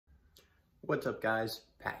What's up, guys?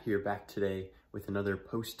 Pat here, back today with another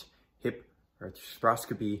post-hip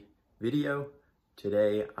arthroscopy video.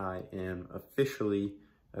 Today I am officially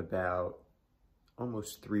about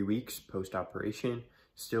almost 3 weeks post-operation,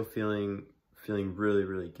 still feeling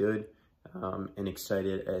really good, and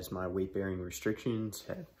excited as my weight-bearing restrictions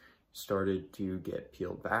have started to get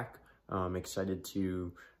peeled back. Excited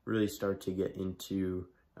to really start to get into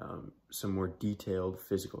some more detailed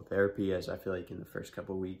physical therapy, as I feel like in the first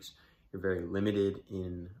couple of weeks you're very limited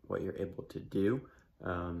in what you're able to do.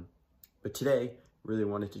 But today, really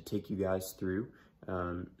wanted to take you guys through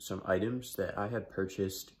some items that I had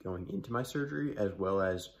purchased going into my surgery, as well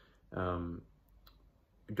as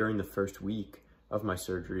during the first week of my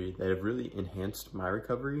surgery, that have really enhanced my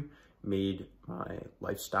recovery, made my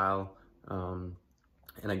lifestyle and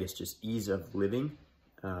I guess just ease of living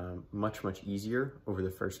much easier over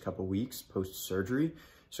the first couple weeks post-surgery.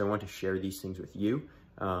 So I want to share these things with you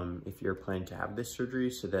if you're planning to have this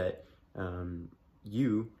surgery, so that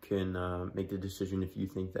you can make the decision if you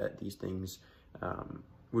think that these things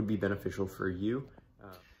would be beneficial for you.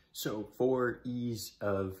 So for ease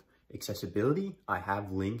of accessibility, I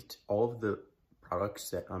have linked all of the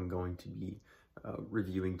products that I'm going to be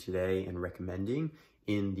reviewing today and recommending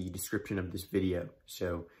in the description of this video.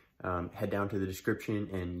 So head down to the description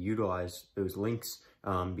and utilize those links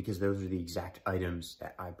because those are the exact items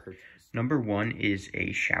that I purchased. Number one is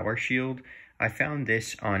a shower shield. I found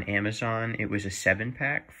this on Amazon. It was a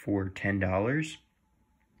 7-pack for $10.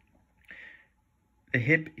 The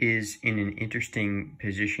hip is in an interesting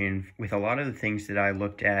position with a lot of the things that I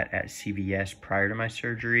looked at CVS prior to my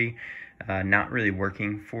surgery, not really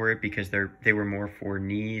working for it because they were more for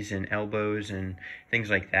knees and elbows and things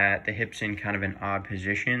like that. The hip's in kind of an odd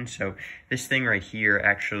position. So this thing right here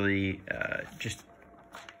actually just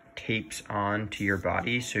tapes on to your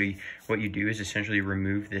body. So what you do is essentially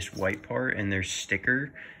remove this white part, and there's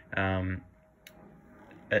sticker, a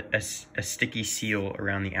sticky seal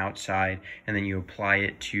around the outside, and then you apply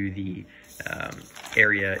it to the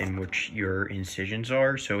area in which your incisions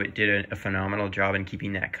are. So it did a phenomenal job in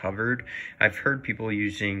keeping that covered. I've heard people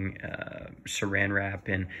using saran wrap,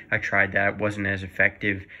 and I tried that. It wasn't as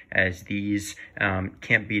effective as these.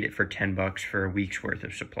 Can't beat it for $10 for a week's worth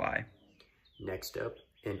of supply. Next up,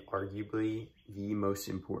 and arguably the most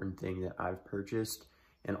important thing that I've purchased,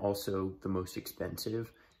 and also the most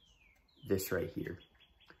expensive, this right here.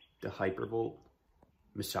 The Hypervolt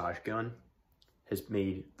massage gun has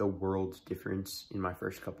made the world's difference in my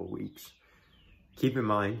first couple weeks. Keep in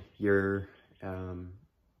mind, you're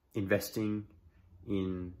investing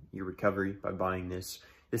in your recovery by buying this.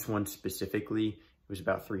 This one specifically was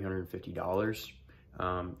about $350.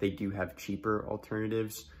 They do have cheaper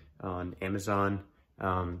alternatives on Amazon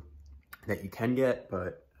that you can get,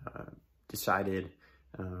 but decided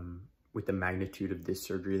with the magnitude of this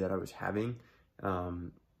surgery that I was having,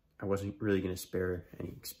 I wasn't really going to spare any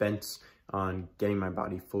expense on getting my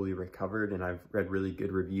body fully recovered. And I've read really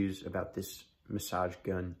good reviews about this massage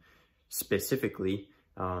gun specifically.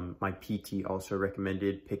 My PT also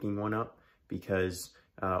recommended picking one up because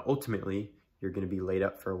ultimately you're going to be laid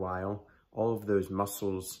up for a while. All of those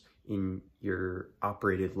muscles in your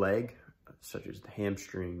operated leg, such as the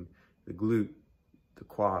hamstring, the glute, the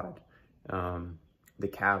quad, the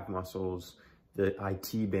calf muscles, the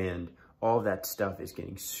IT band, all that stuff is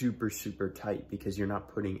getting super tight because you're not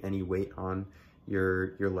putting any weight on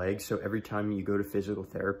your legs. So every time you go to physical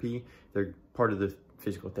therapy, part of the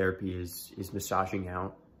physical therapy is massaging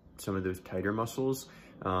out some of those tighter muscles.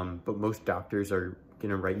 But most doctors are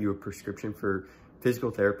gonna write you a prescription for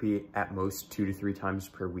physical therapy at most 2 to 3 times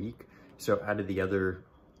per week. So out of the other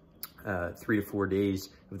 3 to 4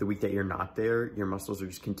 days of the week that you're not there, your muscles are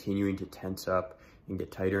just continuing to tense up and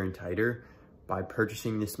get tighter and tighter. By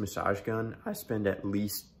purchasing this massage gun, I spend at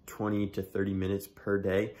least 20 to 30 minutes per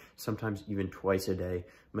day, sometimes even twice a day,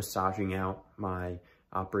 massaging out my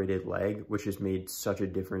operated leg, which has made such a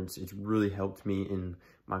difference. It's really helped me in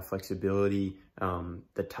my flexibility,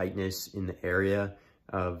 the tightness in the area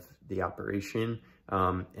of the operation,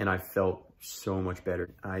 and I felt so much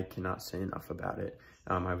better. I cannot say enough about it.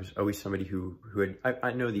 I was always somebody who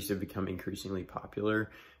I know these have become increasingly popular.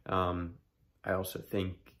 I also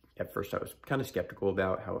think at first I was kind of skeptical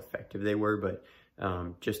about how effective they were, but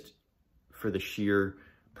just for the sheer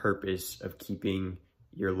purpose of keeping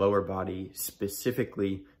your lower body,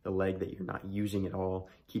 specifically the leg that you're not using at all,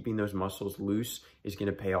 keeping those muscles loose is going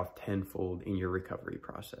to pay off tenfold in your recovery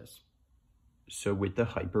process. So with the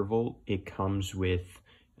Hypervolt, it comes with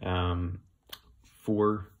 5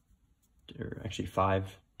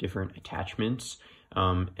 different attachments,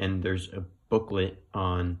 and there's a booklet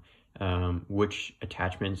on which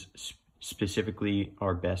attachments specifically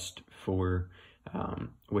are best for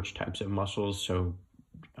which types of muscles. So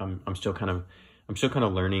I'm still kind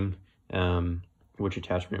of learning which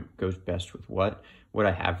attachment goes best with what. What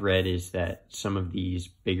I have read is that some of these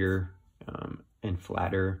bigger and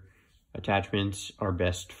flatter attachments are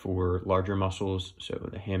best for larger muscles, so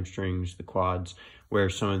the hamstrings, the quads, where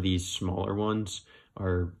some of these smaller ones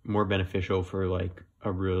are more beneficial for like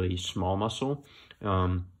a really small muscle.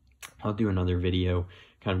 I'll do another video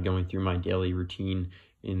kind of going through my daily routine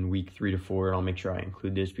in week 3 to 4. I'll make sure I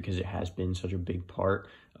include this because it has been such a big part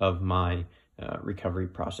of my recovery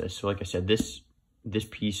process. So like I said, this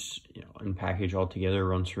piece, and package altogether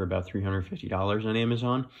runs for about $350 on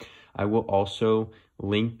Amazon. I will also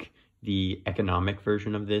link the economic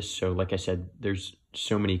version of this. So like I said, there's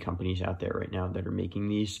so many companies out there right now that are making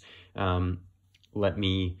these. Let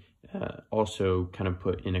me also kind of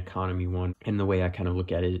put an economy one. And the way I kind of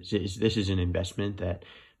look at it is this is an investment that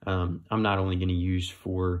I'm not only going to use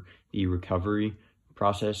for the recovery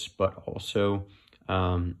process, but also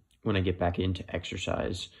when I get back into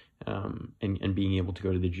exercise and being able to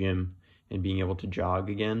go to the gym and being able to jog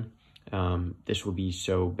again. This will be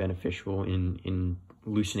so beneficial in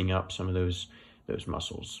loosening up some of those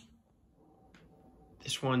muscles.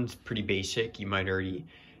 This one's pretty basic. You might already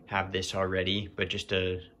have this already, but just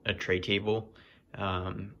a tray table.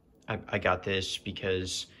 I got this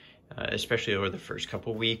because especially over the first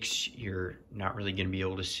couple weeks, you're not really going to be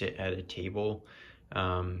able to sit at a table.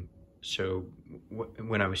 So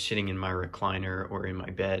when I was sitting in my recliner or in my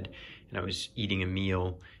bed and I was eating a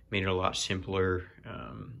meal, made it a lot simpler,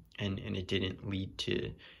 and it didn't lead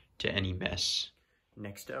to any mess.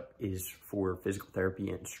 Next up is for physical therapy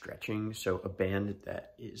and stretching. So a band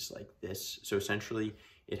that is like this. So essentially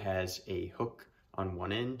it has a hook on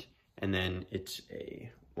one end and then it's a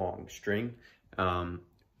long string.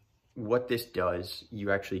 What this does,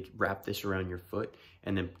 you actually wrap this around your foot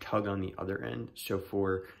and then tug on the other end. So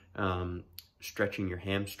for stretching your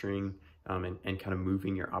hamstring and kind of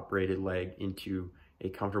moving your operated leg into a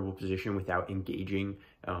comfortable position without engaging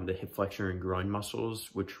the hip flexor and groin muscles,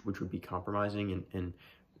 which would be compromising, and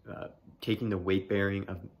taking the weight bearing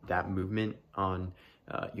of that movement on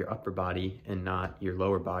your upper body and not your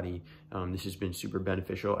lower body. This has been super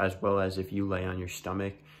beneficial, as well as if you lay on your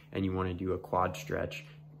stomach and you want to do a quad stretch,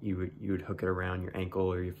 you would hook it around your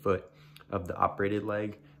ankle or your foot of the operated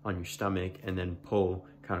leg on your stomach and then pull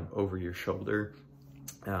kind of over your shoulder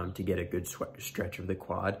to get a good stretch of the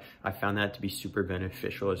quad. I found that to be super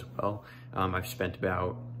beneficial as well. I've spent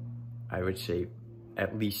about, I would say,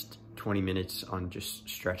 at least 20 minutes on just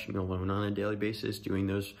stretching alone on a daily basis, doing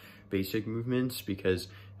those basic movements, because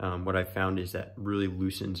what I found is that really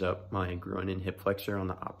loosens up my groin and hip flexor on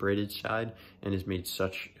the operated side and has made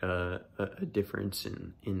such a difference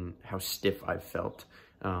in how stiff I've felt,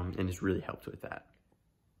 and has really helped with that.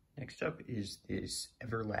 Next up is this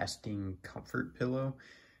Everlasting Comfort Pillow.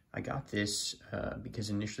 I got this because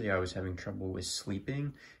initially I was having trouble with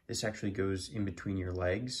sleeping. This actually goes in between your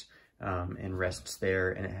legs and rests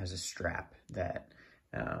there, and it has a strap that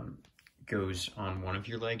goes on one of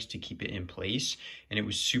your legs to keep it in place. And it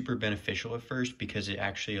was super beneficial at first because it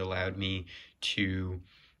actually allowed me to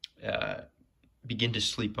begin to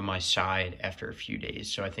sleep on my side after a few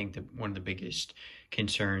days. So I think that one of the biggest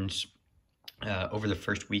concerns over the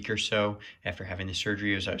first week or so after having the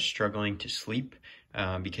surgery was I was struggling to sleep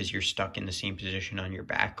because you're stuck in the same position on your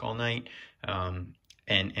back all night.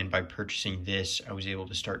 And by purchasing this, I was able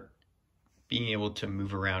to start being able to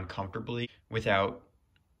move around comfortably without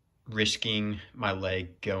risking my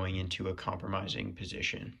leg going into a compromising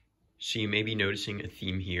position. So you may be noticing a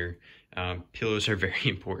theme here. Pillows are very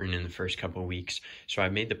important in the first couple of weeks. So I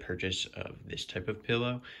made the purchase of this type of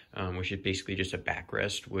pillow, which is basically just a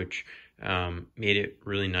backrest, which made it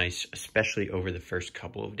really nice, especially over the first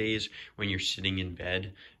couple of days when you're sitting in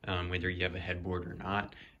bed, whether you have a headboard or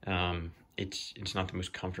not. It's not the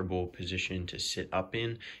most comfortable position to sit up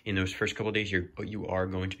in. In those first couple of days, you are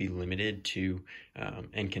going to be limited to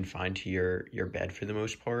and confined to your bed for the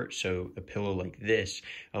most part. So a pillow like this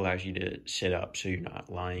allows you to sit up so you're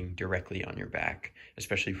not lying directly on your back,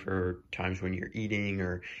 especially for times when you're eating,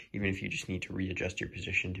 or even if you just need to readjust your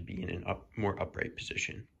position to be in a more upright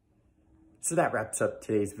position. So that wraps up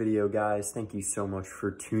today's video, guys. Thank you so much for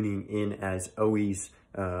tuning in. As always,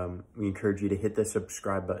 we encourage you to hit the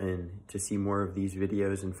subscribe button to see more of these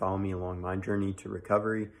videos and follow me along my journey to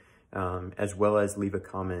recovery, as well as leave a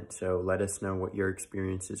comment. So let us know what your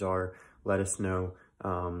experiences are. Let us know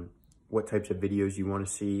what types of videos you want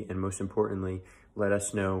to see. And most importantly, let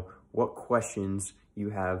us know what questions you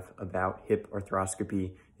have about hip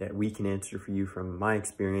arthroscopy that we can answer for you from my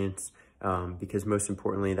experience, because most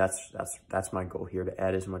importantly, that's my goal here, to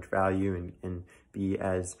add as much value and be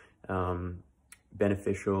as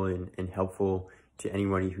beneficial and helpful to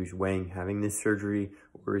anybody who's weighing having this surgery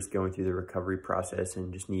or is going through the recovery process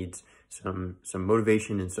and just needs some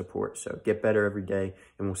motivation and support. So get better every day,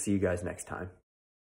 and we'll see you guys next time.